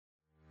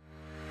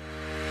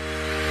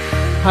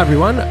Hi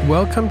everyone,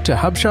 welcome to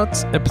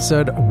HubShots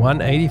episode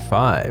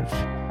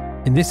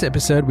 185. In this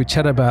episode, we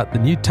chat about the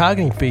new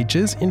targeting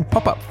features in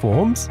pop-up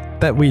forms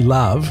that we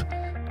love,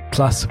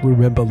 plus we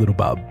remember Little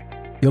Bub.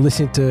 You're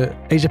listening to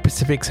Asia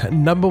Pacific's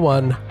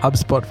 #1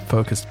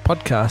 HubSpot-focused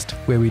podcast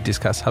where we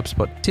discuss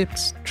HubSpot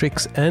tips,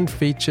 tricks, and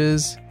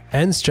features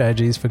and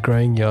strategies for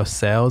growing your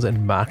sales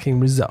and marketing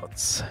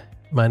results.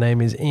 My name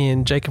is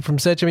Ian Jacob from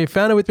Search Engine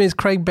Founder. With me is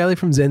Craig Bailey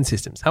from Zen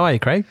Systems. How are you,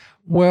 Craig?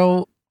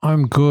 Well,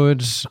 I'm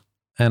good.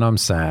 And I'm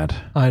sad.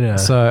 I know.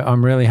 So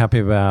I'm really happy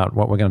about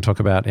what we're going to talk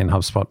about in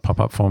HubSpot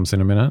pop-up forms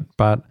in a minute.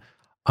 But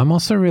I'm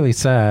also really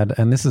sad,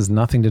 and this has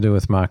nothing to do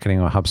with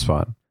marketing or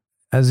HubSpot.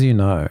 As you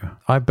know,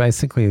 I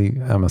basically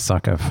am a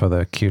sucker for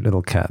the cute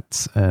little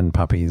cats and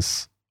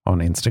puppies on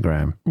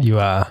Instagram. You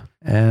are.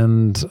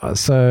 And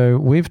so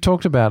we've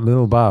talked about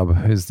Little Bub,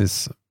 who's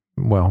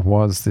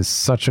was this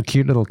such a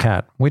cute little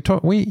cat. We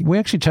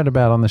actually chatted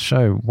about on the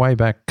show way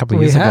back a couple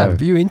of years ago.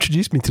 You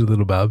introduced me to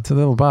Little Bub. To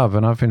Little Bub,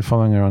 and I've been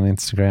following her on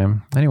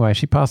Instagram. Anyway,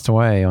 she passed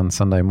away on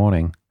Sunday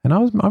morning, and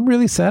I'm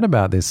really sad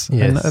about this.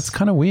 Yes. And it's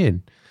kind of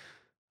weird.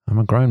 I'm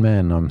a grown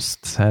man. I'm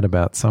sad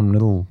about some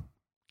little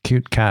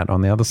cute cat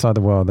on the other side of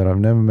the world that I've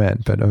never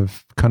met, but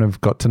I've kind of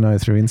got to know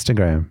through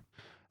Instagram.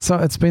 So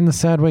it's been the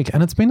sad week,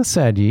 and it's been a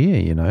sad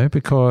year,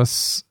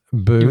 because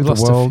Boo,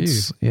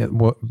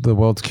 the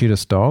world's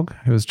cutest dog,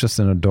 who was just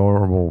an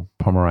adorable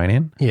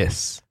Pomeranian.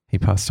 Yes. He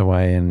passed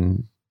away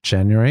in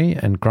January,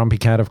 and Grumpy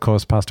Cat, of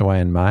course, passed away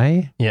in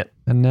May. Yep.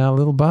 And now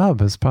Little Bub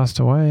has passed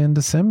away in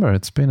December.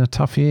 It's been a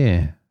tough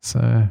year.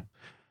 So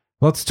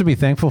lots to be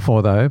thankful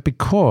for, though,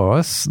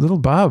 because Little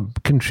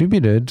Bub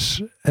contributed,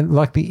 and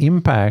like the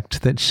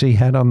impact that she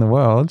had on the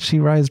world, she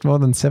raised more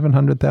than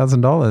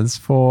 $700,000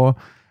 for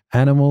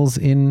animals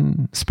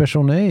in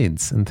special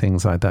needs and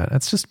things like that.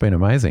 It's just been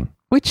amazing.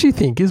 Which you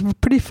think is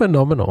pretty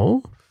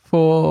phenomenal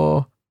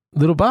for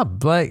Little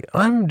Bub. Like,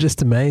 I'm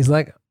just amazed.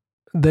 Like,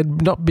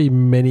 there'd not be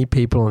many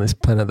people on this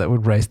planet that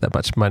would raise that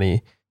much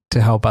money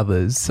to help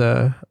others.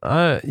 So,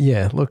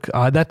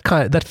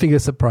 that figure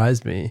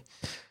surprised me.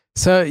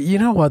 So, you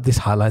know what this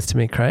highlights to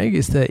me, Craig,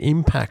 is the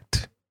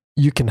impact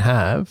you can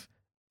have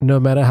no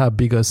matter how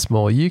big or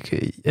small.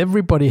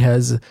 Everybody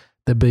has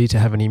the ability to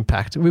have an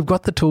impact. We've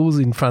got the tools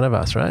in front of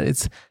us, right?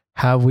 It's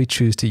how we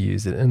choose to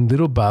use it. And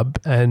Little Bub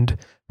and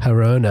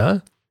her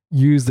owner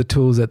used the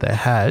tools that they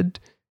had,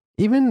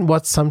 even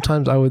what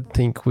sometimes I would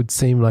think would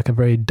seem like a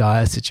very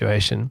dire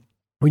situation.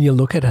 When you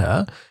look at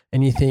her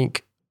and you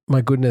think, my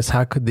goodness,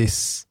 how could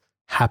this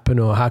happen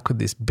or how could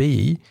this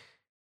be?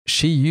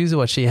 She used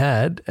what she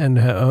had, and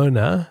her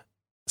owner,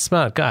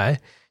 smart guy,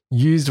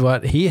 used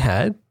what he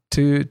had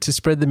to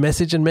spread the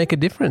message and make a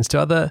difference to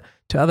other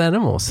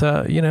animals.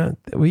 So,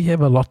 we have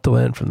a lot to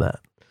learn from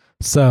that.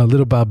 So,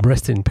 Little Bub,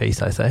 rest in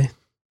peace, I say.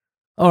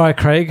 All right,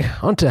 Craig,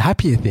 on to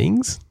happier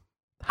things.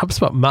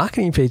 HubSpot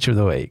marketing feature of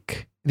the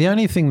week. The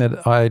only thing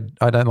that I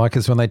don't like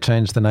is when they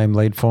change the name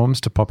lead forms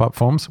to pop-up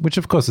forms, which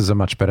of course is a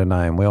much better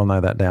name. We all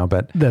know that now.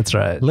 But that's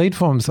right. Lead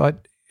forms,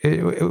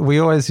 we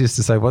always used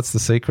to say, what's the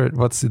secret?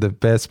 What's the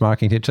best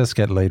marketing tip? Just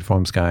get lead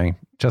forms going.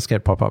 Just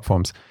get pop-up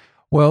forms.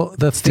 Well,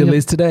 that still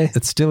is today.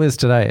 It still is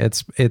today.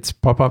 It's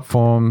pop-up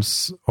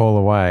forms all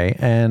the way.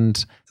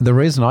 And the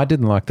reason I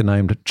didn't like the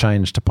name to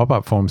change to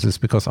pop-up forms is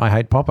because I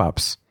hate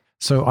pop-ups.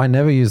 So I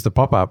never use the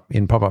pop-up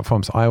in pop-up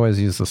forms. I always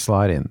use the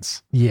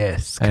slide-ins.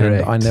 Yes,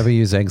 correct. And I never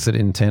use exit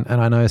intent.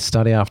 And I know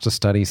study after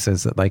study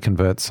says that they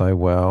convert so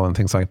well and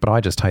things like that, but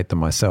I just hate them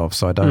myself,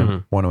 so I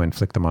don't want to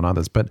inflict them on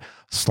others. But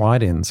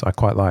slide-ins I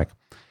quite like.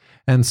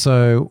 And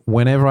so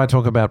whenever I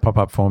talk about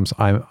pop-up forms,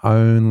 I'm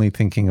only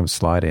thinking of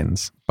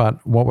slide-ins.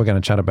 But what we're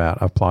going to chat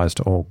about applies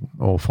to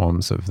all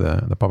forms of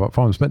the pop-up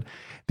forms. But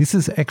this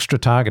is extra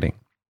targeting,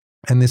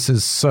 and this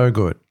is so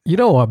good. You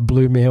know what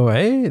blew me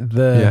away?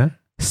 The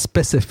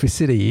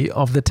specificity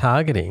of the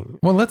targeting.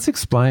 Well, let's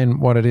explain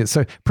what it is.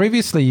 So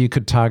previously you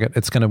could target,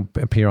 it's going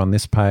to appear on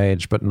this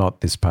page, but not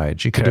this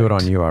page. You could do it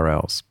on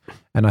URLs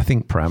and I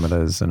think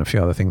parameters and a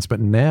few other things. But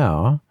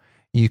now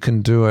you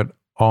can do it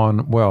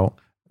on,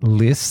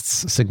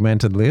 lists,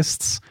 segmented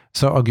lists.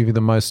 So I'll give you the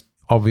most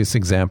obvious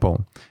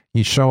example.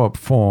 You show up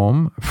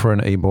form for an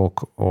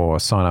ebook or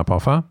sign up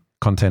offer,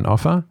 content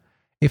offer.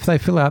 If they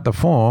fill out the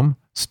form,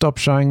 stop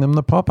showing them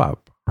the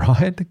pop-up,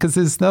 right? Because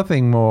there's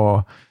nothing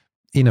more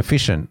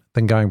inefficient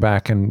than going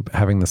back and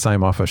having the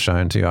same offer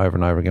shown to you over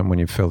and over again when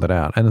you've filled it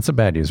out. And it's a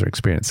bad user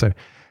experience. So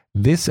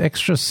this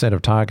extra set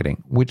of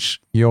targeting,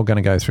 which you're going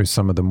to go through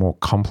some of the more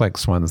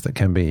complex ones that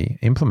can be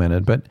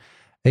implemented, but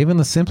even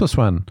the simplest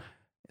one,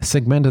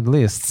 segmented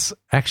lists,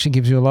 actually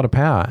gives you a lot of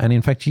power. And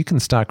in fact, you can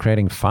start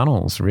creating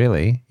funnels,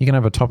 really. You can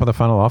have a top of the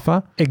funnel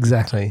offer.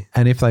 Exactly.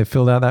 And if they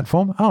filled out that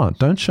form,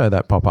 don't show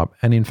that pop-up.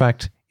 And in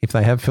fact, if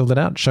they have filled it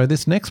out, show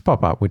this next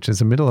pop-up, which is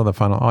the middle of the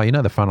funnel.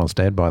 The funnel's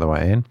dead, by the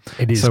way, Ian.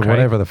 It is. So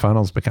whatever the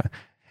funnels become.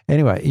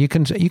 Anyway, you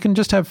can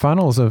just have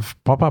funnels of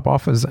pop-up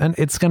offers, and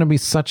it's going to be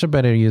such a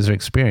better user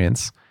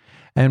experience.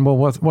 And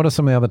what are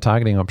some of the other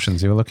targeting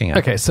options you were looking at?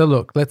 Okay, so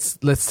look, let's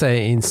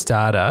say in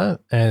Starter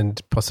and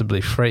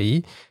possibly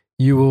free,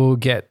 you will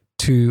get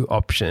two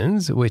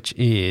options, which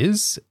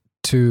is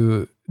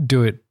to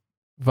do it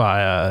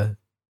via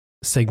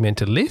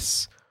segmented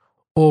lists,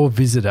 or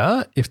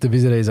visitor if the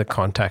visitor is a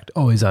contact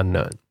or is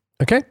unknown.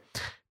 Okay?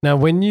 Now,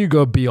 when you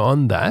go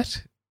beyond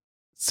that,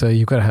 so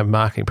you've got to have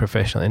marketing,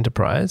 professional,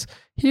 enterprise,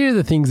 here are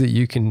the things that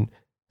you can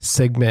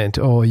segment,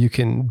 or you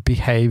can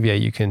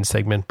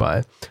segment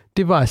by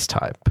device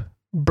type,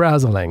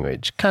 browser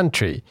language,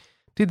 country.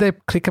 Did they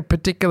click a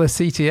particular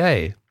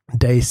CTA?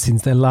 Days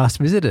since they last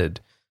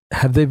visited?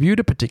 Have they viewed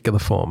a particular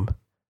form?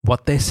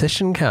 What their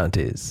session count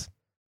is?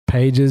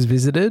 Pages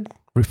visited,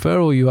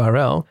 referral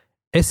URL,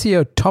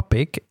 SEO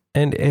topic,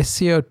 and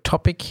SEO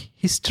topic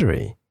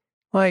history.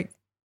 Like,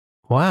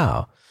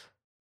 wow.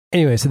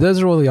 Anyway, so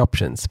those are all the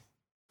options.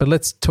 But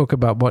let's talk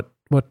about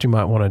what you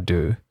might want to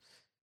do.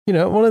 You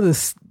know, one of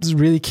the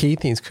really key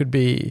things could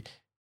be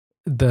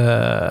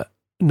the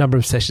number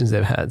of sessions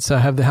they've had. So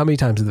how many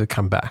times have they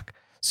come back?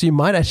 So you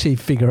might actually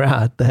figure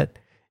out based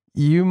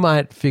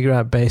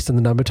on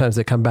the number of times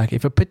they come back,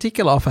 if a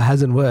particular offer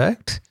hasn't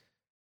worked,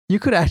 you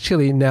could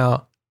actually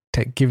now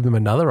give them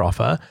another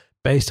offer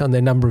based on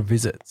their number of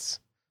visits.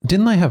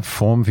 Didn't they have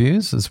form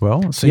views as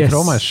well? So you could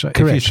almost, if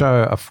you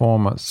show a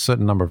form a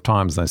certain number of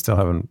times, they still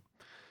haven't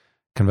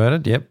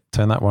converted. Yep,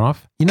 turn that one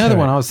off. You know, the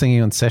one I was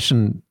thinking on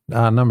session,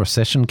 number of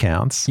session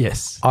counts.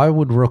 Yes. I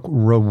would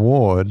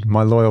reward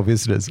my loyal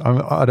visitors.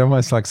 I'd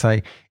almost like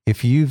say,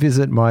 if you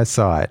visit my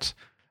site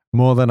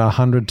more than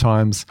 100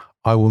 times,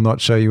 I will not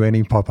show you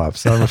any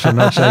pop-ups. I shall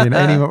not show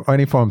you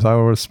any forms. I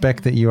will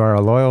respect that you are a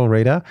loyal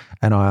reader,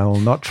 and I will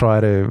not try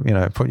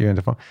to, put you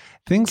into form.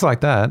 Things like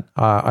that,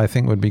 I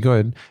think would be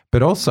good.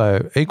 But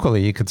also,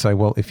 equally, you could say,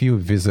 well, if you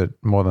visit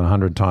more than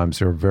 100 times,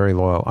 you're very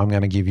loyal. I'm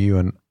going to give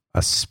you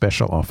a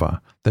special offer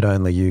that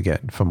only you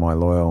get for my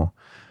loyal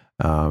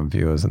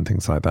viewers and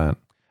things like that.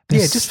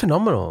 Just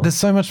phenomenal. There's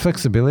so much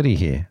flexibility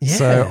here. Yeah.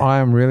 So I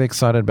am really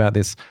excited about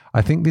this.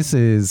 I think this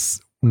is,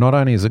 not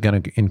only is it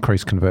going to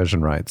increase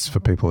conversion rates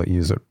for people that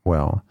use it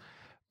well,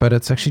 but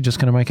it's actually just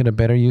going to make it a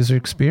better user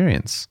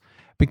experience.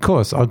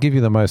 Because I'll give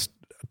you the most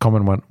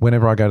common one.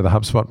 Whenever I go to the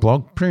HubSpot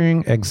blog,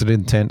 exit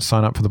intent,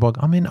 sign up for the blog.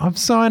 I mean, I've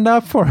signed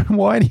up for it.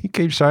 Why do you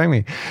keep showing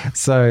me?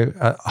 So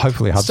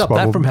hopefully HubSpot stop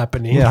that from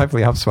happening. Yeah,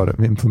 hopefully HubSpot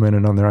will implement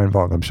it on their own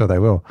blog. I'm sure they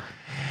will.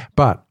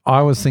 But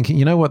I was thinking,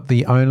 you know what?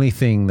 The only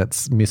thing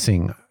that's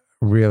missing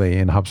really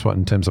in HubSpot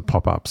in terms of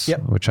pop-ups, we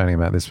were chatting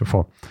about this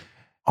before,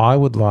 I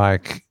would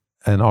like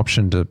an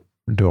option to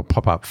do a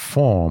pop-up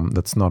form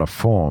that's not a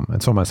form.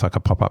 It's almost like a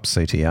pop-up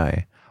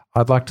CTA.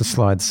 I'd like to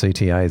slide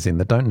CTAs in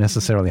that don't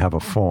necessarily have a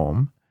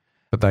form,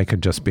 but they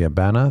could just be a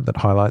banner that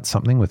highlights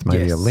something with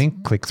maybe a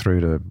link, click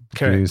through to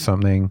view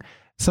something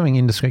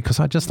indiscreet, because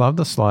I just love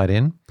the slide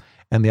in.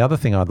 And the other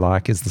thing I'd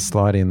like is the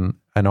slide in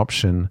an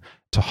option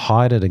to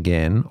hide it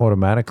again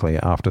automatically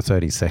after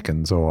 30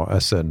 seconds or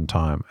a certain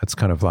time. It's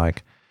kind of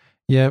like,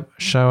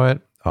 show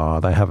it. Oh,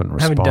 they haven't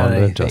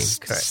responded.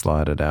 Just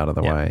slide it out of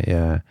the way.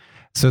 Yeah.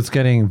 So it's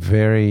getting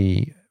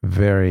very,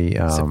 very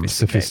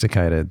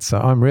sophisticated. So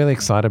I'm really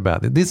excited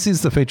about it. This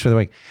is the feature of the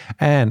week.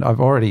 And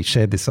I've already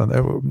shared this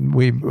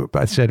we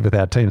both shared with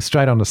our team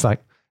straight on the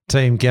Slack.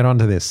 Team, get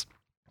onto this.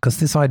 Because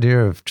this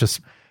idea of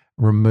just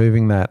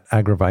removing that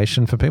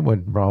aggravation for people,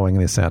 we're rolling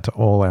this out to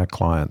all our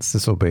clients.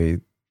 This will be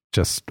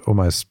just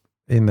almost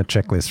in the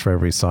checklist for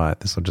every site.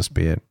 This will just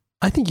be it.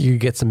 I think you could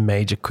get some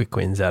major quick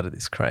wins out of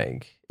this,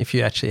 Craig, if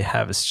you actually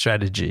have a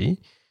strategy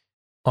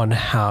on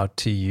how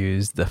to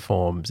use the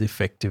forms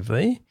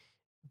effectively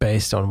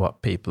based on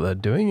what people are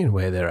doing and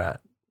where they're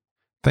at.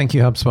 Thank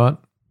you, HubSpot.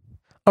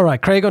 All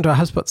right, Craig, on to our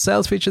HubSpot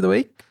sales feature of the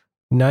week.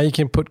 Now you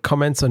can put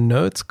comments on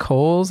notes,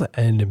 calls,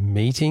 and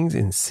meetings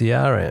in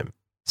CRM.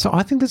 So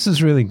I think this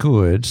is really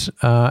good.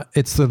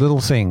 It's the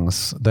little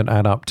things that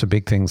add up to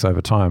big things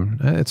over time.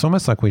 It's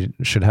almost like we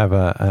should have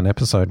an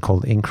episode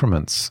called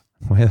Increments,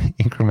 where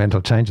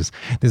incremental changes.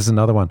 This is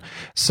another one.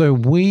 So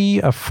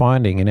we are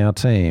finding in our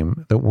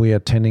team that we are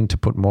tending to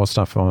put more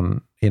stuff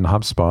on in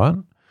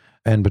HubSpot,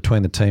 and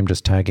between the team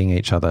just tagging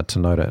each other to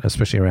note it,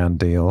 especially around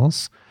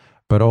deals.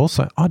 But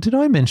also, did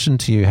I mention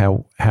to you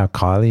how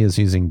Kylie is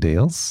using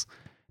deals?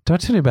 Did I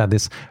tell you about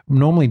this?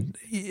 Normally,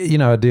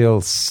 a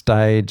deal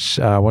stage,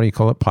 what do you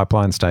call it?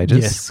 Pipeline stages.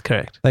 Yes,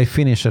 correct. They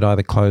finish at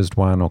either closed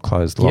won or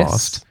closed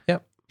lost.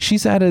 Yep.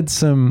 She's added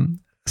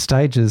some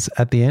stages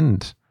at the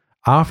end.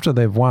 After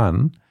they've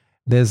won,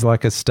 there's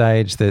like a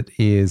stage that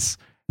is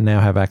now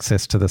have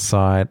access to the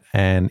site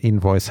and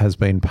invoice has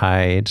been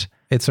paid.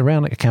 It's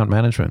around account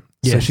management.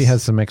 Yes. So she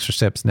has some extra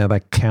steps. Now they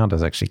count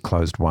as actually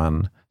closed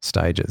won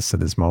stages. So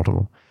there's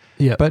multiple.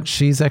 Yeah. But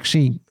she's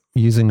actually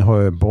using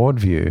her board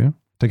view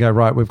to go,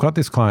 right, we've got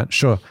this client.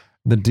 Sure,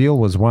 the deal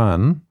was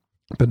won,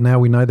 but now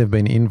we know they've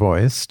been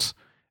invoiced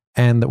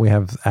and that we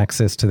have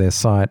access to their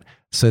site.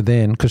 So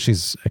then, because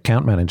she's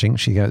account managing,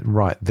 she goes,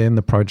 right, then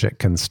the project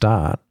can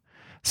start.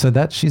 So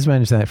that she's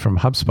managed that from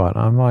HubSpot.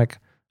 I'm like,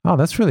 oh,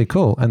 that's really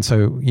cool. And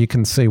so you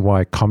can see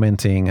why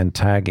commenting and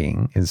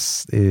tagging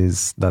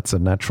is that's a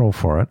natural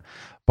for it.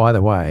 By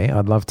the way,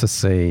 I'd love to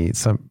see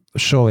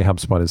surely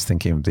HubSpot is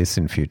thinking of this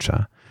in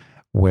future,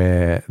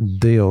 where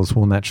deals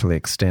will naturally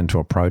extend to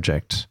a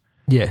project.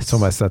 Yes. It's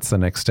almost, that's the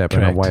next step.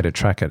 Correct. And a way to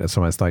track it. It's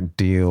almost like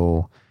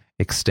deal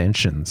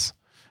extensions.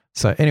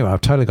 So anyway,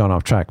 I've totally gone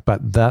off track,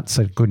 but that's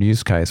a good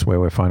use case where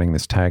we're finding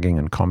this tagging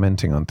and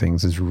commenting on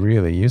things is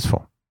really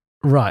useful.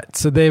 Right.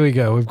 So there we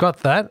go. We've got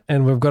that,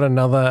 and we've got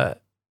another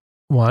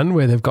one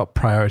where they've got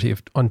priority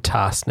on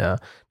tasks now.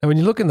 Now, when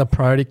you look in the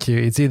priority queue,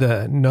 it's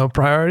either no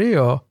priority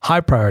or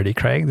high priority,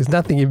 Craig. There's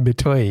nothing in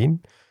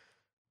between,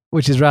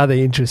 which is rather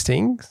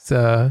interesting.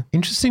 So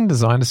interesting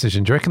design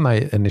decision. Do you reckon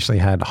they initially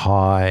had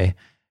high,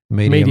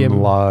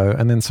 medium, low,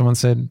 and then someone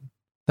said,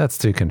 that's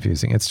too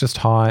confusing. It's just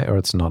high or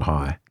it's not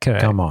high.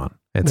 Correct. Come on.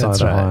 It's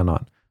either high or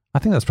not. I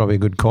think that's probably a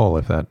good call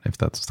if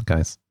that's the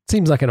case.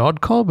 Seems like an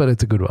odd call, but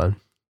it's a good one.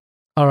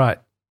 All right.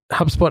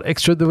 HubSpot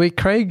Extra of the Week,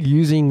 Craig,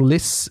 using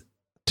lists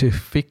to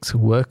fix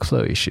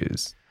workflow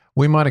issues.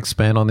 We might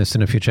expand on this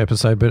in a future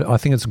episode, but I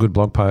think it's a good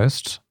blog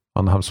post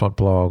on the HubSpot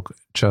blog,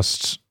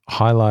 just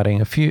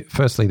highlighting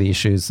firstly, the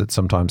issues that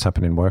sometimes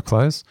happen in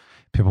workflows.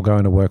 People go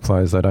into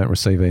workflows, they don't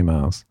receive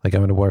emails. They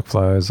go into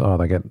workflows,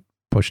 they get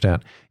pushed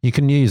out. You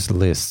can use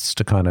lists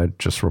to kind of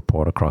just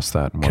report across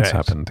that and what's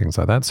happened, things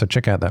like that. So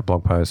check out that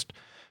blog post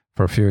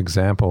for a few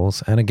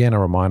examples. And again, a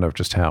reminder of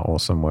just how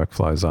awesome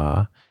workflows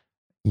are,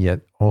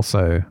 yet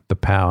also the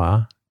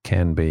power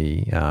can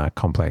be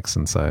complex.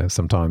 And so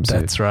sometimes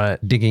that's right.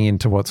 Digging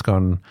into what's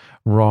gone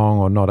wrong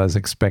or not as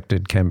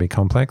expected can be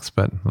complex,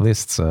 but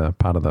lists are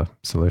part of the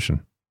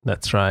solution.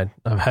 That's right.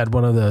 I've had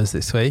one of those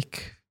this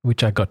week,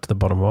 which I got to the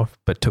bottom of,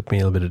 but took me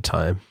a little bit of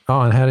time.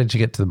 Oh, and how did you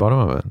get to the bottom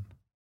of it?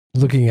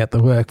 Looking at the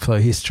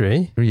workflow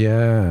history.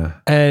 Yeah.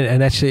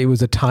 And actually it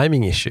was a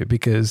timing issue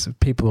because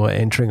people were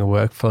entering a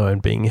workflow and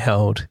being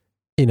held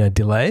in a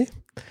delay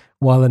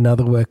while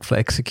another workflow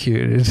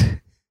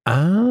executed.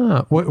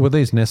 Were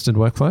these nested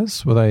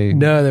workflows? Were they?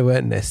 No, they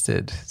weren't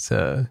nested.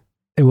 So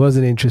it was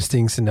an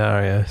interesting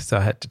scenario. So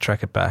I had to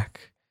track it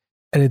back.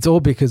 And it's all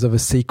because of a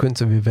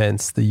sequence of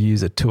events the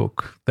user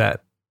took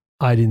that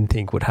I didn't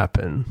think would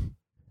happen.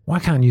 Why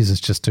can't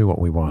users just do what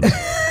we want?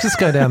 Just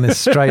go down this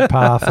straight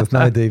path with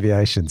no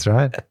deviations,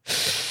 right?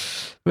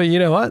 But you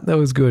know what? That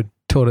was good.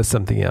 Taught us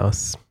something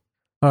else.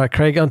 All right,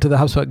 Craig, on to the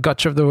HubSpot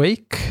Gotcha of the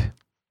Week.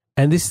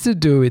 And this is to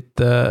do with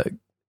the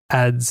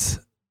ads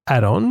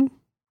add-on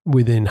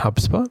within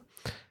HubSpot.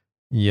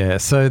 Yeah,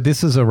 so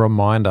this is a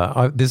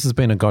reminder. This has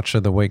been a Gotcha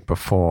of the Week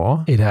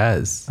before. It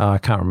has. I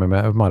can't remember.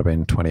 It might have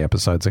been 20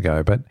 episodes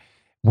ago. But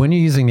when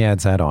you're using the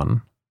ads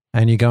add-on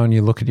and you go and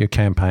you look at your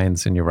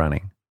campaigns and you're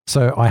running.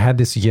 So I had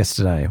this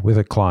yesterday with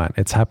a client.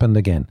 It's happened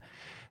again.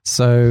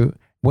 So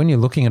when you're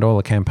looking at all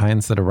the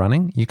campaigns that are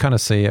running, you kind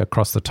of see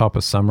across the top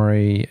a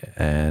summary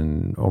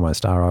and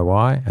almost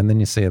ROI, and then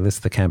you see a list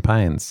of the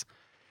campaigns.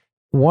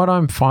 What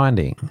I'm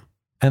finding,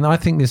 and I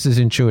think this is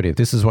intuitive,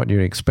 this is what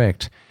you'd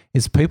expect,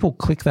 is people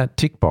click that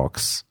tick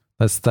box,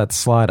 that's that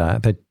slider,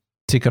 they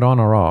tick it on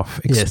or off,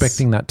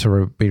 expecting that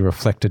to be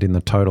reflected in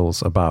the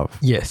totals above.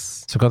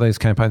 Yes. So I've got these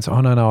campaigns,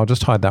 no, I'll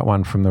just hide that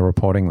one from the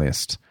reporting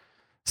list.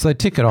 So they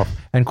tick it off,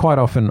 and quite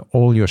often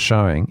all you're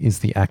showing is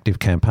the active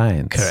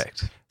campaigns.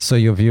 Correct. So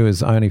your view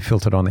is only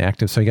filtered on the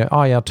active. So you go,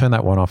 I'll turn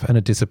that one off, and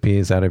it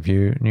disappears out of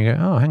view. And you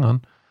go, hang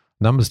on,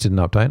 numbers didn't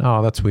update.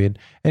 Oh, that's weird.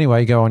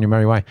 Anyway, you go on your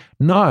merry way.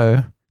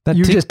 No, that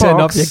you just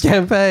turned off your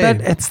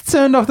campaign. It's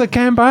turned off the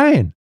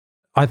campaign.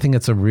 I think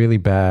it's a really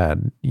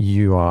bad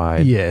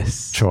UI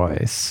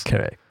choice.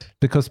 Correct.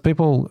 Because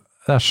people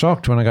are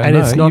shocked when I go, and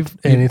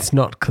it's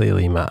not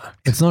clearly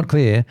marked. It's not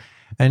clear.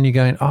 And you're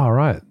going,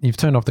 right, you've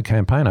turned off the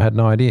campaign. I had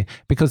no idea.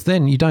 Because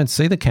then you don't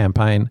see the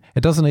campaign.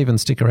 It doesn't even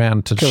stick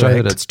around to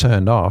show that it's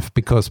turned off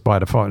because by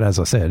default, as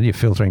I said, you're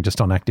filtering just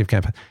on active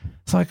campaign.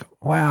 It's like,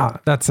 wow,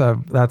 that's a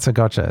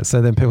gotcha.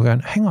 So then people are going,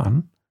 hang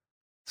on,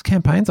 this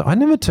campaigns, I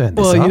never turned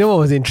this off. Well, you know what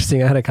was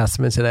interesting? I had a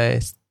customer today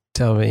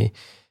tell me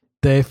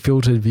their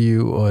filtered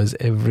view was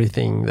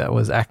everything that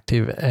was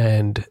active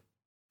and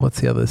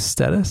what's the other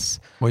status?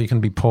 Well, you can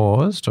be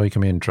paused or you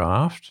can be in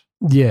draft.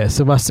 Yeah,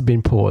 so it must have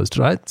been paused,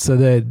 right? So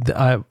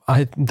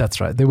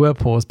that's right. They were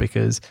paused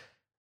because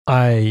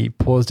I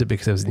paused it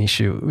because there was an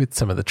issue with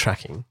some of the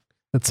tracking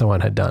that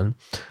someone had done.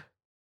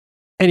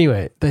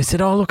 Anyway, they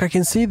said, look, I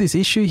can see this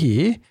issue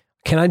here.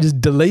 Can I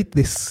just delete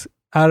this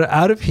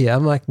out of here?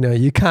 I'm like, no,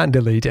 you can't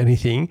delete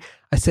anything.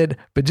 I said,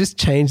 but just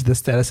change the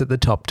status at the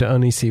top to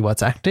only see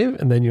what's active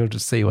and then you'll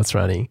just see what's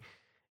running.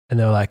 And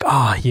they were like,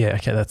 yeah,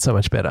 okay, that's so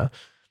much better.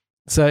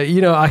 So,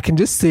 I can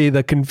just see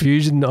the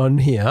confusion on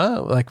here,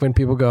 like when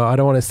people go, I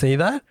don't want to see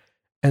that.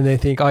 And they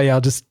think,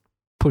 I'll just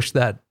push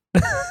that.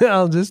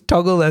 I'll just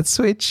toggle that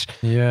switch.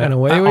 Yeah. And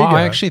away we go.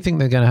 I actually think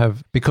they're going to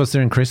have, because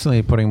they're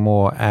increasingly putting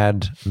more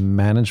ad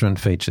management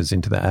features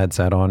into the ads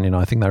add-on.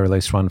 I think they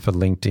released one for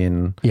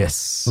LinkedIn.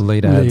 Yes.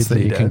 Lead ads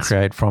that you can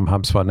create from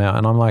HubSpot now.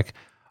 And I'm like,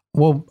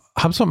 well,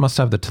 HubSpot must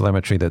have the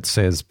telemetry that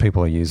says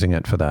people are using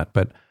it for that.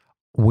 But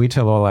we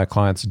tell all our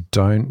clients,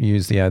 don't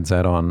use the ads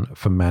add-on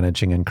for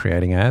managing and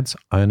creating ads.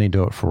 Only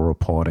do it for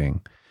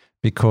reporting,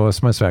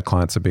 because most of our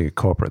clients are bigger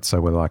corporates.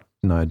 So we're like,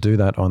 no, do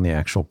that on the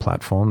actual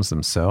platforms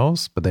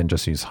themselves, but then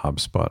just use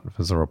HubSpot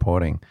for the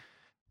reporting.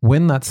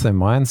 When that's their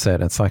mindset,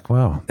 it's like,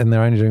 well, and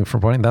they're only doing it for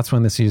reporting. That's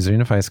when this user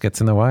interface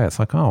gets in the way. It's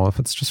like, if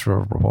it's just for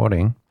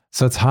reporting,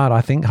 So it's hard.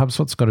 I think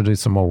HubSpot's got to do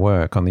some more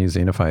work on the user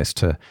interface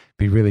to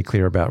be really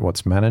clear about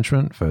what's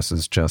management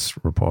versus just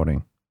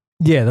reporting.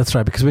 Yeah, that's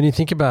right. Because when you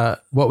think about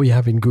what we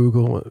have in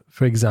Google,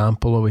 for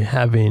example, or we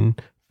have in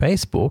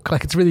Facebook,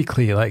 like it's really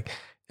clear. Like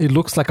it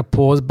looks like a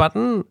pause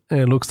button and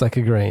it looks like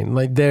a green.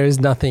 Like there is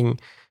nothing,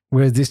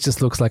 whereas this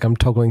just looks like I'm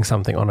toggling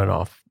something on and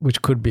off,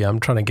 which could be I'm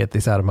trying to get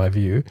this out of my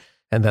view.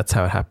 And that's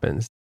how it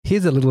happens.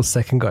 Here's a little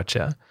second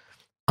gotcha.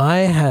 I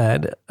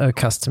had a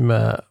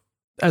customer,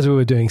 as we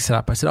were doing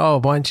setup, I said, oh,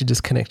 why don't you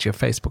just connect your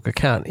Facebook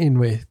account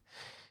into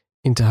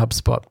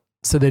HubSpot?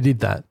 So they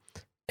did that.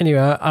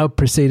 Anyway, I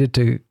proceeded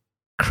to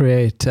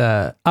create,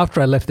 after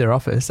I left their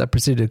office, I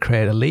proceeded to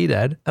create a lead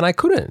ad and I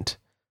couldn't.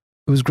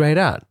 It was grayed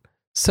out.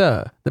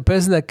 So the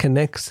person that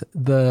connects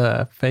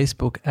the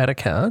Facebook ad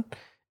account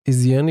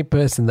is the only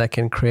person that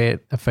can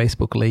create a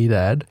Facebook lead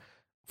ad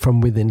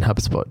from within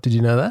HubSpot. Did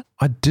you know that?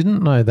 I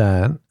didn't know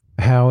that.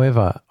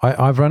 However,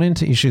 I've run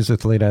into issues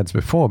with lead ads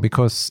before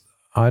because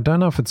I don't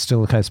know if it's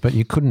still the case, but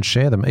you couldn't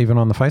share them even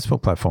on the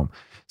Facebook platform.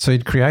 So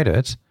you'd create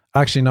it.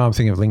 Actually, no, I'm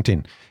thinking of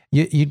LinkedIn.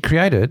 You'd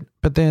create it,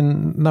 but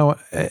then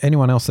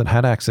anyone else that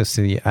had access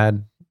to the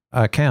ad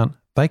account,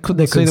 they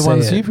couldn't see the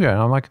ones you've created.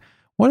 I'm like,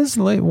 what are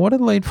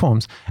the lead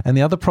forms? And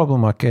the other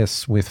problem, I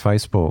guess, with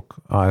Facebook,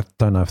 I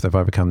don't know if they've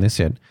overcome this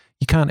yet,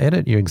 you can't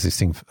edit your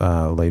existing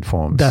lead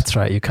forms. That's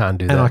right. You can't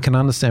do that. And I can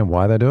understand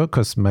why they do it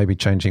because maybe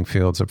changing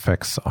fields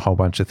affects a whole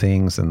bunch of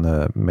things and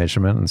the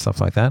measurement and stuff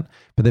like that.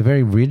 But they're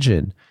very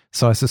rigid.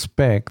 So I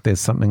suspect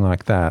there's something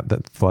like that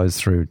flows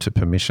through to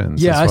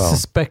permissions as well. I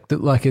suspect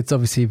that like it's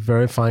obviously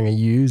verifying a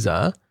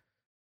user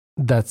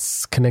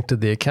that's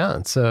connected the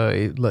account.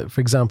 So like, for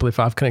example, if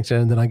I've connected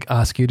and then I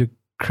ask you to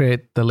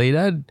create the lead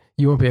ad,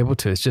 you won't be able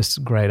to. It's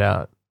just grayed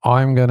out.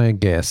 I'm going to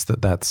guess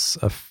that that's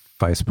a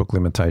Facebook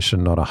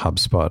limitation, not a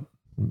HubSpot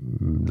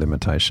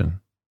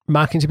limitation.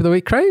 Marketing tip of the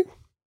week, Craig.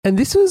 And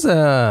this was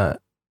a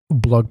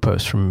blog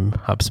post from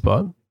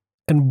HubSpot.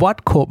 And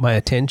what caught my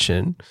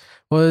attention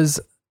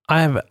was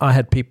I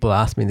had people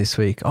ask me this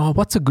week, oh,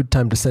 what's a good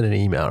time to send an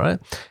email, right?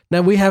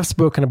 Now, we have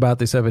spoken about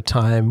this over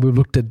time. We've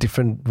looked at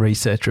different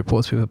research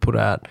reports we've put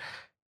out.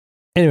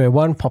 Anyway,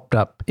 one popped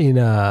up in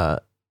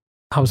a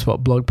HubSpot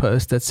blog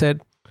post that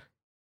said,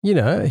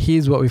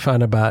 here's what we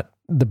found about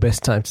the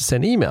best time to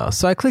send emails.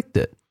 So I clicked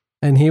it.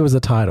 And here was the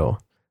title,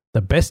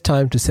 the best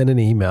time to send an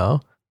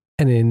email.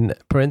 And in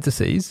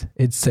parentheses,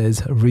 it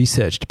says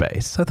research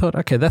based. So I thought,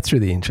 okay, that's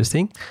really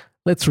interesting.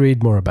 Let's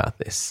read more about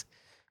this.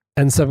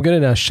 And so I'm going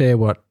to now share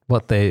what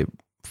they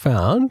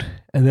found.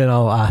 And then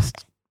I'll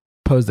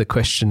pose the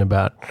question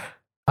about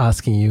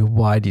asking you,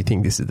 why do you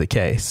think this is the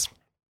case?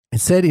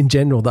 It said in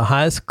general, the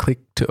highest click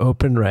to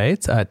open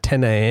rates are at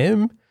 10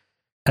 a.m.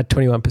 at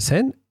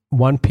 21%,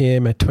 1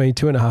 p.m. at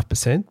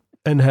 22.5%,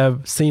 and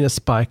have seen a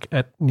spike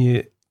at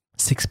near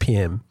 6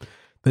 p.m.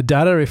 The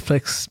data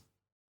reflects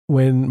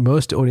when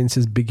most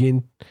audiences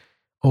begin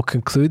or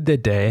conclude their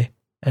day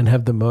and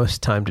have the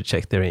most time to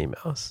check their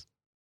emails.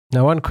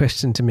 Now, one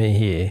question to me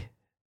here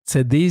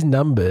said these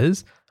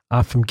numbers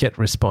are from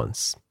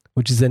GetResponse,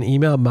 which is an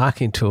email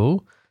marketing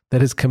tool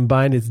that has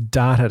combined its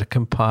data to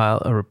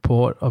compile a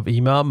report of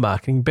email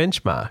marketing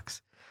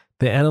benchmarks.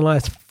 They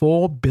analyzed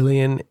 4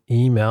 billion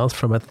emails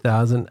from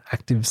 1,000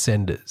 active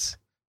senders.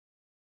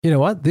 You know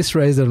what? This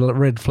raised a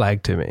red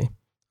flag to me.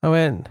 I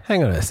went,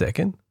 hang on a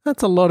second.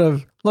 That's a lot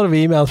of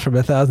emails from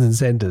 1,000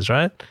 senders,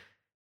 right?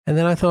 And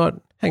then I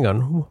thought, hang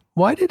on,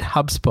 why did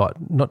HubSpot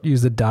not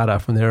use the data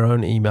from their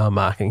own email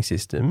marketing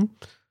system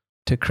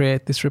to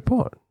create this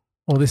report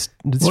or this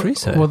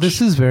research? Well,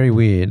 this is very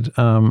weird.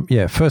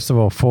 First of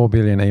all, 4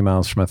 billion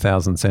emails from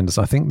 1,000 senders.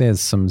 I think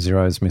there's some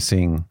zeros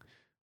missing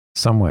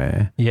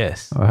somewhere.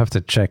 Yes. I'll have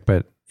to check,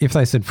 but if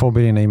they said 4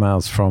 billion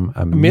emails from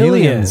a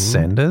million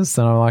senders,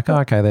 then I'm like, oh,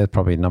 okay, they're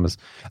probably numbers.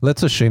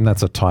 Let's assume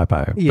that's a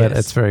typo, but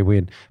it's very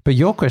weird. But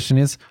your question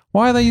is,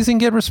 why are they using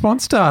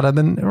GetResponse data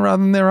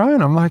rather than their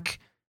own? I'm like,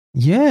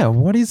 yeah,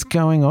 what is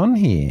going on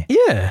here?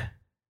 Yeah.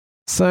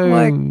 So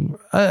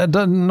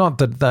not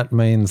that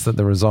means that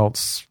the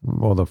results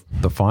or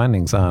the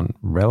findings aren't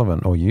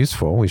relevant or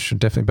useful. We should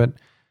definitely, but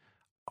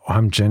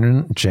I'm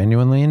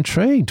genuinely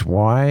intrigued.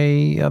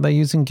 Why are they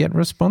using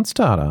GetResponse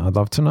data? I'd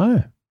love to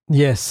know.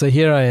 Yes, so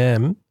here I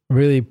am,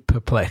 really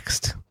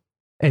perplexed.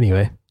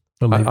 Anyway,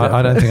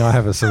 I don't think I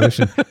have a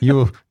solution.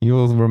 You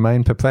will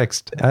remain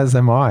perplexed, as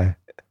am I.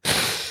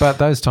 But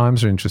those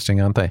times are interesting,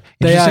 aren't they?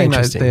 They are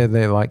interesting.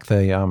 They're like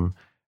the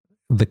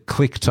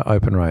click to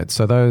open rate.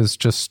 So those,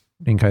 just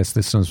in case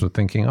listeners were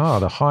thinking, oh,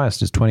 the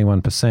highest is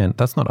 21%.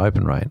 That's not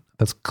open rate.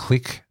 That's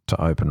click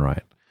to open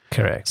rate.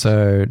 Correct.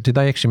 So did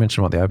they actually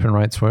mention what the open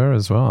rates were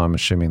as well? I'm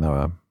assuming they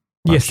were.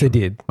 Yes, they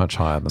did. Much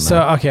higher than that.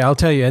 So, okay, I'll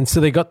tell you. And so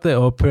they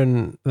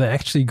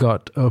actually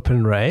got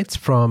open rates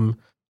from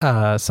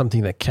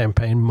something that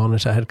Campaign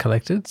Monitor had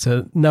collected.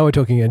 So now we're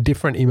talking a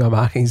different email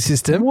marketing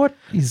system. What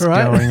is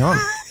going on?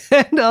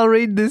 And I'll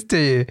read this to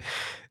you.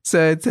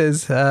 So it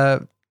says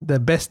the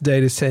best day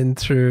to send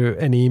through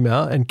an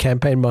email, and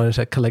Campaign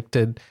Monitor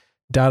collected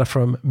data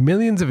from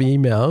millions of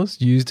emails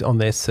used on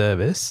their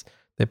service.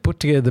 They put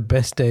together the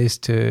best days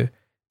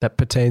that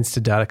pertains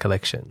to data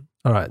collection.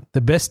 All right.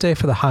 The best day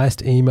for the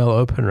highest email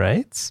open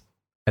rates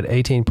at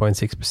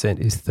 18.6%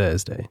 is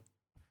Thursday.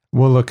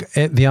 Well, look,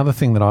 the other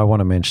thing that I want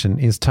to mention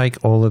is take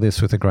all of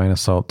this with a grain of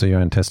salt, do your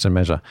own test and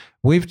measure.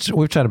 We've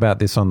chatted about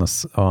this on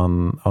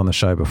the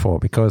show before,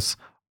 because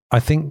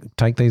I think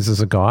take these as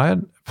a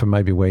guide for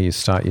maybe where you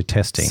start your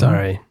testing.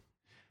 Sorry.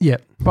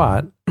 Yep.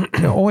 But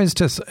always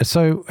just,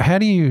 so how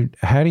do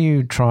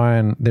you try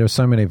and, there are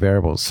so many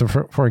variables. So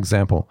for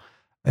example,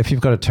 if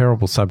you've got a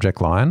terrible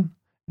subject line,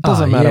 it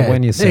doesn't matter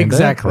when you send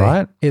it,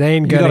 right? It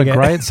ain't going to get... You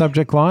got a great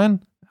subject line,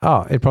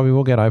 it probably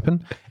will get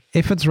open.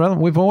 If it's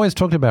relevant, we've always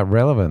talked about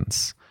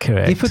relevance.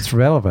 Correct. If it's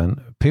relevant,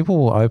 people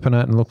will open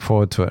it and look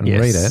forward to it and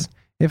read it.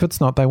 If it's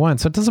not, they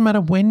won't. So it doesn't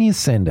matter when you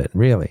send it,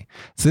 really.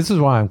 So this is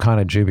why I'm kind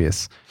of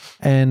dubious.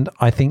 And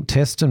I think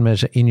test and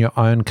measure in your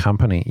own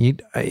company.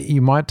 You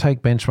might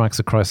take benchmarks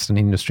across an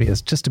industry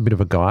as just a bit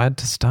of a guide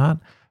to start,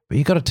 but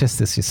you got to test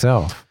this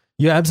yourself.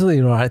 You're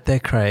absolutely right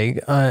there,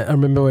 Craig. I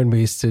remember when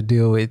we used to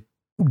deal with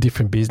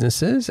different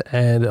businesses,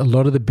 and a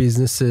lot of the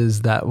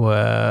businesses that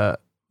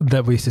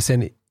we used to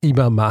send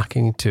email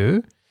marketing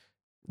to,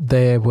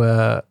 they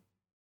were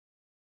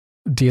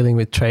dealing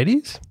with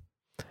tradies.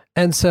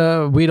 And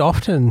so we'd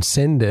often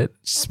send it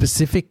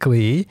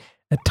specifically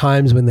at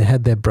times when they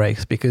had their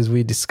breaks, because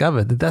we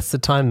discovered that that's the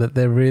time that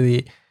they're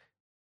really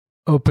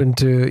open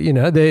to,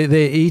 they're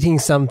eating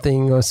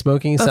something or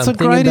smoking something. That's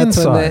a great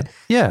insight.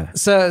 Yeah.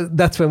 So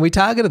that's when we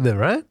targeted them,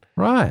 right?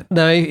 Right.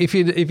 Now, if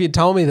you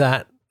told me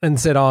that and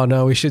said, oh,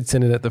 no, we should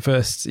send it at the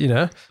first,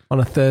 on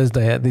a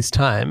Thursday at this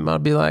time,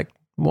 I'd be like,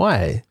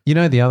 why?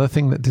 The other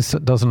thing that this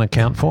doesn't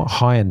account for,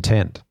 high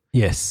intent.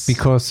 Yes.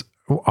 Because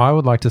I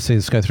would like to see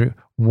this go through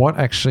what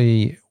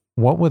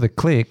were the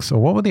clicks,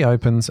 or what were the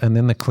opens and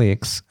then the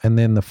clicks and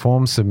then the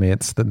form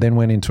submits that then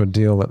went into a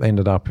deal that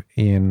ended up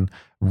in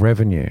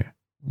revenue.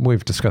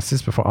 We've discussed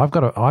this before. I've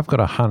got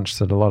a hunch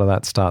that a lot of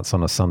that starts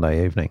on a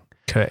Sunday evening.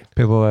 Correct.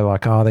 People are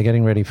like, they're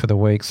getting ready for the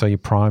week, so you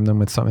prime them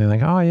with something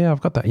like,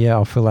 I've got that. Yeah,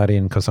 I'll fill that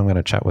in because I'm going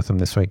to chat with them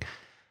this week.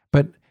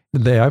 But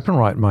the open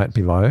rate might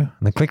be low and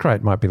the click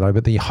rate might be low,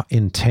 but the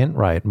intent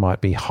rate might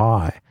be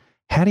high.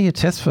 How do you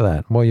test for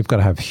that? Well, you've got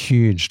to have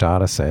huge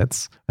data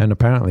sets, and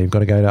apparently you've got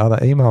to go to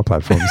other email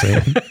platforms.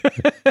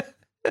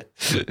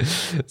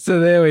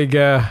 So there we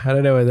go. I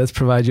don't know whether that's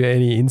provide you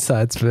any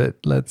insights, but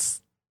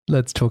let's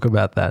talk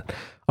about that.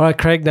 All right,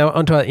 Craig, now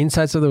onto our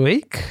insights of the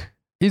week.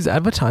 Is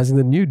advertising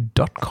the new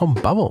 .com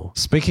bubble?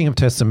 Speaking of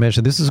test and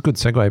measure, this is a good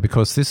segue,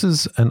 because this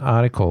is an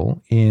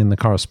article in The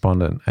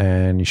Correspondent,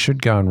 and you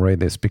should go and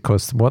read this,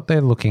 because what they're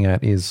looking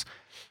at is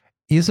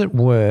it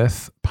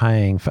worth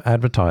paying for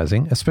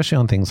advertising, especially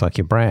on things like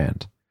your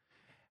brand?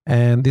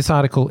 And this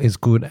article is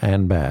good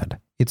and bad.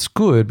 It's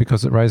good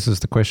because it raises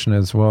the question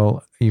as,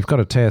 well, you've got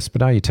to test,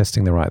 but are you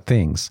testing the right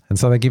things? And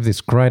so they give this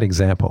great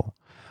example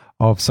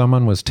of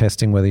someone was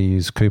testing whether you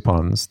use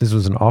coupons. This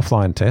was an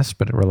offline test,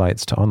 but it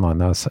relates to online.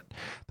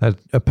 They're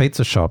a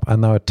pizza shop,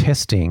 and they were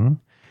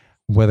testing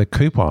whether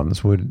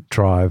coupons would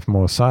drive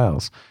more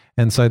sales.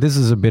 And so this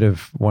is a bit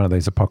of one of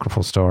these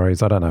apocryphal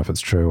stories. I don't know if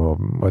it's true,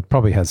 or it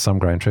probably has some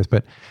grain of truth,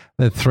 but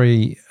the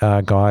three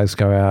guys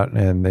go out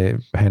and they're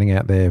handing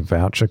out their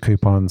voucher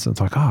coupons. And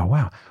it's like, oh,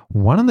 wow,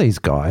 one of these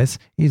guys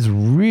is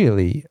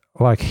really,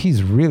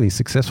 he's really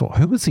successful.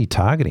 Who is he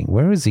targeting?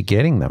 Where is he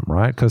getting them,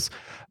 right? Because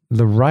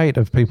the rate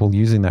of people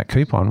using that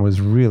coupon was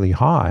really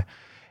high.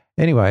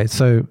 Anyway,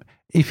 so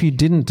if you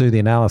didn't do the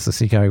analysis,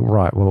 you go,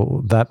 right,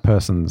 well, that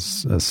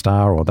person's a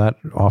star, or that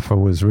offer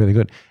was really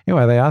good.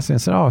 Anyway, they asked me, I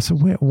said, so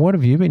what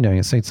have you been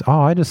doing? So it's,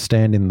 I just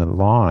stand in the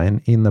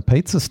line in the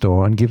pizza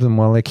store and give them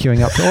while they're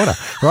queuing up to order,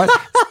 right?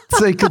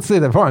 So you could see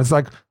the point. It's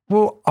like,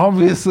 well,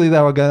 obviously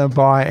they were going to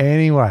buy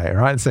anyway,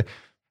 right? So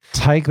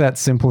take that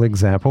simple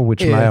example,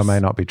 which may or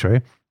may not be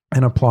true,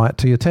 and apply it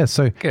to your test.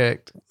 So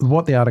correct.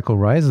 What the article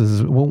raises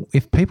is, well,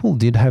 if people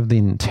did have the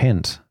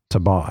intent to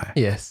buy,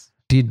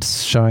 did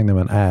showing them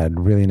an ad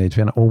really need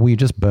to be, or were you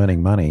just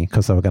burning money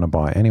because they were going to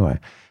buy anyway?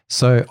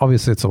 So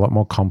obviously it's a lot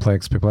more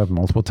complex. People have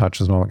multiple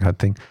touches and all that kind of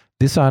thing.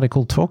 This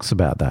article talks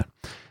about that.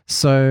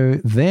 So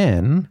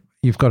then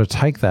you've got to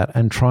take that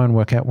and try and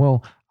work out,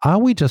 well, are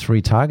we just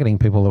retargeting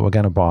people that were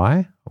going to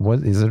buy? What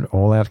is it?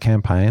 All out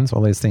campaigns,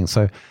 all these things.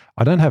 So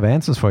I don't have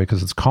answers for you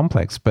because it's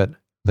complex, but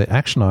the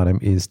action item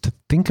is to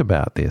think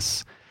about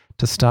this,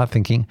 to start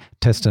thinking,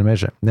 test and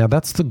measure. Now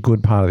that's the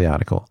good part of the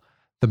article.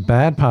 The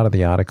bad part of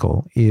the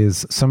article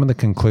is some of the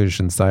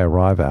conclusions they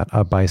arrive at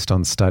are based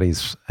on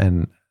studies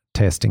and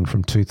testing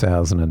from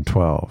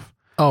 2012.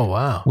 Oh,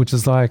 wow. Which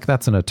is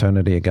that's an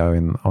eternity ago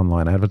in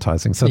online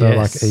advertising. So they're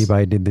like,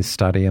 eBay did this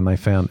study and they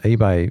found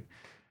eBay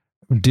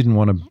didn't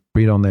want to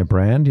bid on their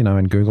brand,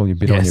 and Google, you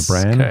bid on your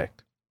brand.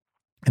 Correct.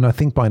 And I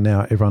think by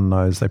now everyone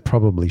knows they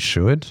probably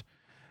should.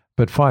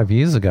 But 5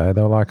 years ago,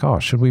 they were like, oh,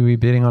 should we be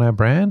bidding on our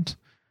brand?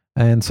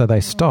 And so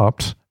they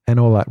stopped, and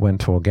all that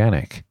went to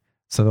organic.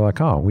 So they're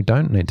like, oh, we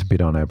don't need to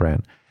bid on our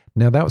brand.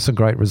 Now, that was a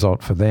great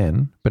result for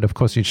then, but of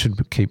course you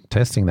should keep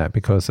testing that,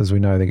 because as we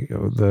know,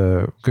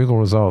 the Google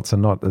results are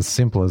not as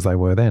simple as they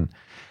were then.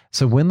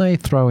 So when they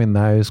throw in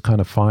those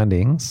kind of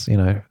findings,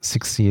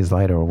 6 years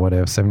later or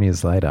whatever, 7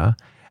 years later,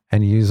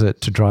 and use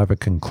it to drive a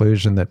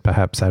conclusion that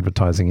perhaps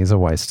advertising is a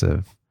waste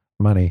of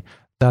money,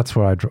 that's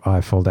where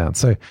I fall down.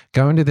 So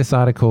go into this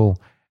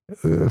article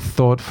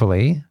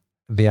thoughtfully.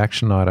 The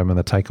action item and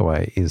the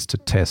takeaway is to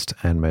test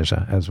and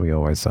measure, as we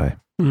always say.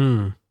 I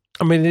mean,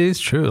 it is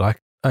true.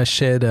 Like I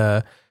shared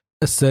a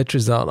search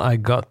result I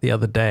got the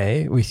other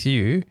day with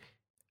you,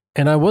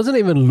 and I wasn't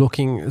even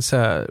looking.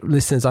 So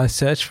listeners, I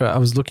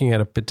was looking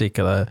at a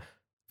particular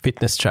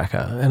fitness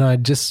tracker, and I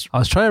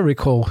was trying to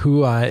recall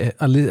who I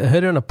heard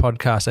it on a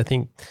podcast. I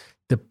think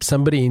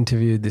somebody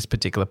interviewed this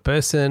particular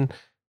person.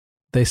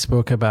 They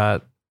spoke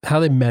about how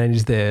they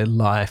manage their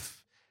life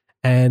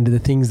and the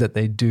things that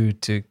they do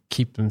to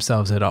keep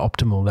themselves at an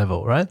optimal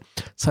level, right?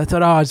 So I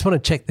thought, I just want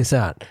to check this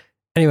out.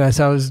 Anyway,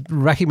 so I was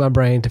racking my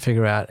brain to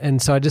figure out.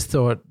 And so I just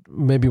thought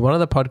maybe one of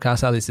the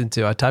podcasts I listened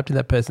to, I typed in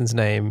that person's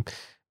name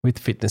with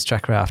fitness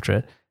tracker after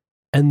it.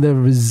 And the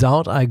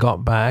result I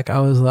got back, I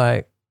was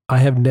like, I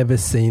have never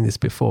seen this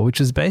before, which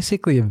was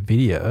basically a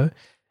video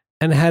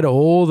and had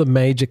all the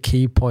major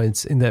key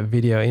points in that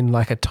video in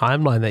like a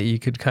timeline that you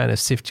could kind of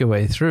sift your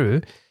way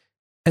through,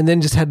 and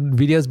then just had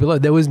videos below.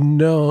 There was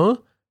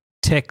no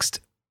text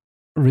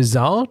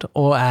result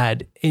or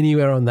ad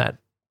anywhere on that,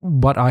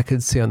 what I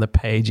could see on the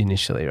page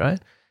initially, right?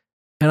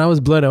 And I was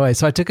blown away.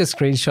 So I took a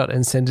screenshot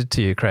and sent it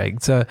to you,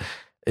 Craig. So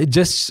it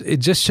just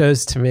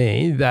shows to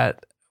me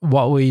that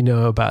what we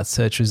know about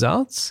search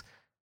results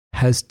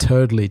has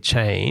totally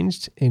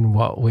changed in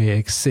what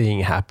we're seeing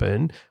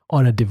happen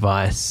on a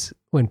device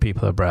when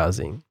people are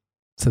browsing.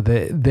 So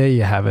there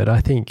you have it.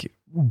 I think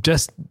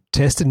just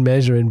test and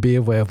measure and be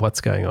aware of what's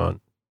going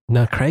on.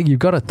 Now, Craig, you've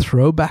got a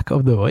throwback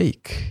of the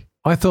week.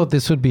 I thought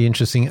this would be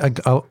interesting.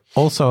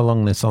 Also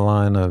along this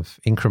line of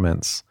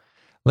increments,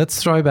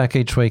 let's throw back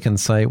each week and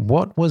say,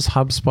 what was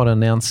HubSpot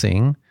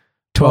announcing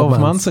 12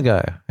 months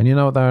ago? And you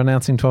know what they were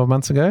announcing 12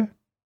 months ago?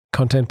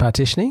 Content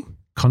partitioning?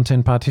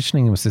 Content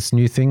partitioning was this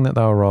new thing that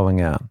they were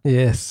rolling out.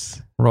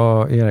 Yes.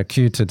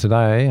 Q to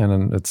today,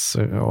 and it's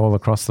all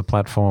across the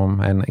platform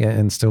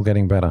and still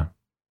getting better.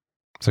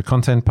 So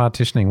content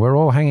partitioning, we're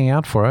all hanging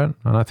out for it.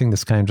 And I think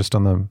this came just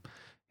on the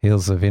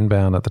heels of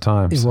Inbound at the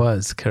time. It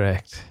was,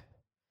 correct.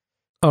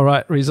 All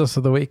right, resource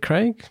of the week,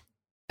 Craig.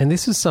 And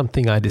this is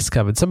something I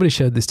discovered. Somebody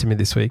showed this to me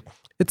this week.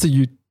 It's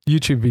a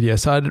YouTube video,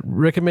 so I'd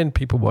recommend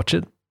people watch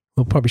it.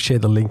 We'll probably share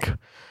the link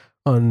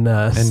on...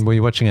 and were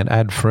you watching it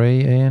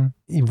ad-free, Ian?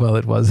 Well,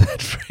 it was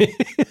ad-free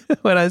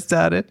when I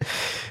started.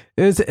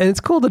 It's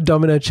called the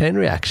domino chain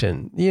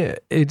reaction. Yeah,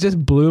 it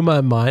just blew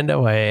my mind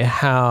away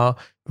how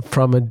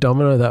from a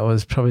domino that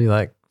was probably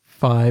like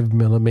 5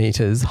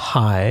 millimeters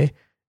high,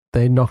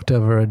 they knocked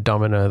over a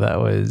domino that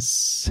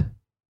was,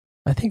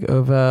 I think,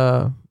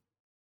 over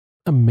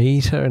a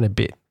meter and a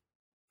bit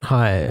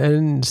high.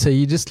 And so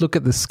you just look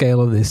at the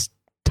scale of this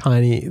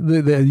tiny,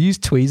 they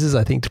used tweezers,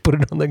 I think, to put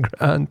it on the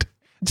ground.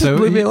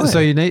 So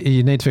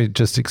you need to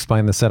just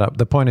explain the setup.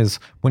 The point is,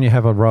 when you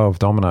have a row of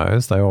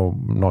dominoes, they all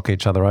knock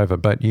each other over,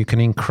 but you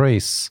can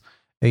increase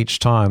each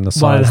time the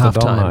size of the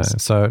domino.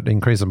 So it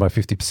increases by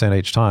 50%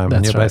 each time. That's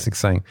and you're right. basically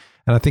saying,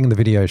 and I think in the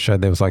video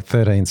showed there was like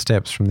 13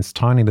 steps from this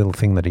tiny little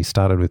thing that he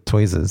started with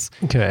tweezers.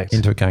 Correct.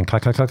 Into it going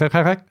clack, clack, clack, clack,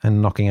 clack, clack,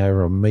 and knocking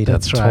over a meter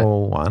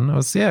tall one. It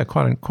was,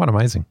 quite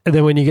amazing. And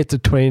then when you get to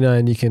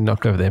 29, you can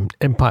knock over the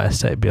Empire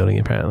State Building,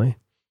 apparently.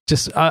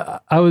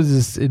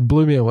 It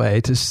blew me away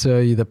to show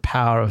you the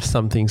power of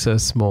something so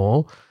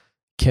small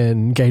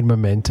can gain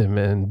momentum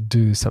and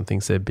do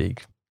something so big.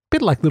 A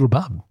bit like Little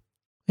Bub.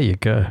 There you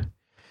go.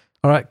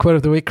 All right, quote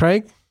of the week,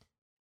 Craig.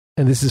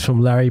 And this is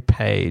from Larry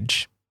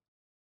Page.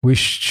 We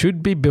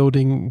should be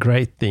building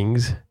great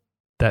things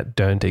that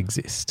don't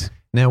exist.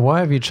 Now, why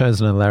have you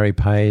chosen a Larry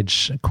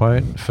Page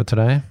quote for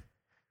today?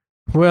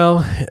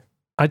 Well,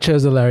 I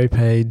chose a Larry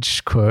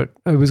Page quote.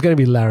 It was going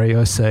to be Larry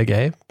or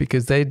Sergey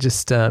because they just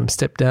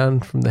stepped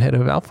down from the head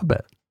of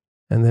Alphabet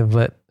and they've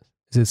let,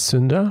 is it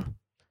Sundar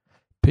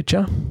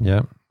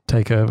Pichai?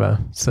 Take over.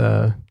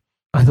 So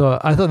I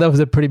thought that was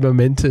a pretty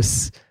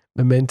momentous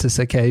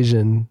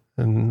occasion,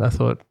 and I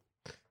thought,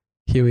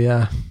 here we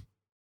are.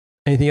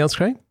 Anything else,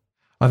 Craig?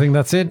 I think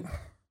that's it.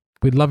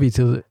 We'd love you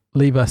to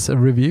leave us a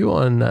review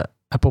on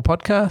Apple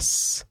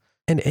Podcasts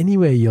and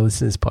anywhere you listen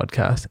to this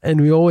podcast.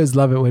 And we always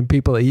love it when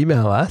people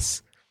email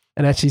us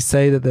and actually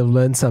say that they've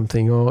learned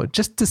something or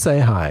just to say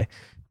hi.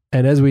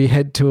 And as we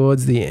head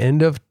towards the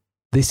end of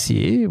this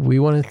year, we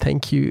want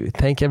to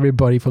thank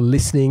everybody for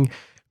listening,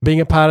 being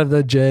a part of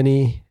the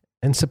journey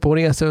and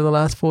supporting us over the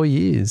last 4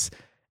 years.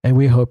 And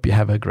we hope you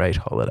have a great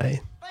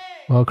holiday.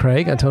 Well,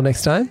 Craig, until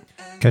next time.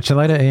 Catch you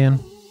later, Ian.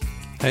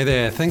 Hey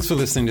there, thanks for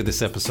listening to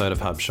this episode of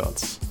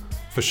HubShots.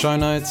 For show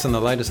notes and the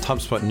latest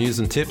HubSpot news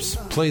and tips,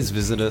 please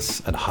visit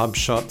us at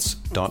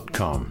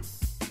hubshots.com.